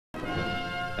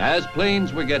As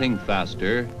planes were getting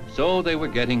faster, so they were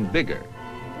getting bigger.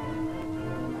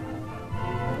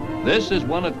 This is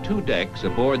one of 2 decks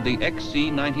aboard the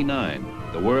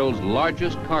XC-99, the world's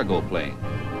largest cargo plane.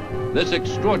 This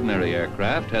extraordinary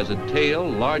aircraft has a tail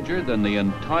larger than the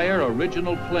entire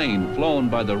original plane flown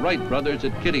by the Wright brothers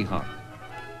at Kitty Hawk.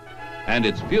 And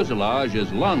its fuselage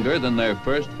is longer than their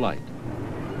first flight.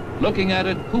 Looking at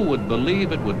it, who would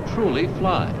believe it would truly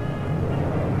fly?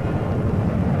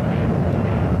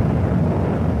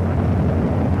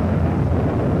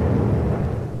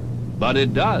 But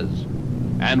it does.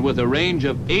 And with a range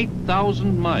of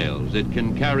 8,000 miles, it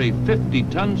can carry 50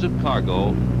 tons of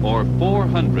cargo or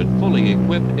 400 fully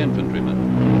equipped infantrymen.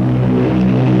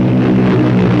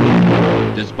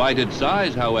 Despite its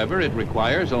size, however, it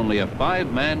requires only a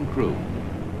 5-man crew.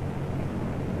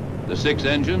 The 6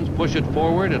 engines push it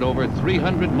forward at over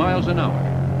 300 miles an hour.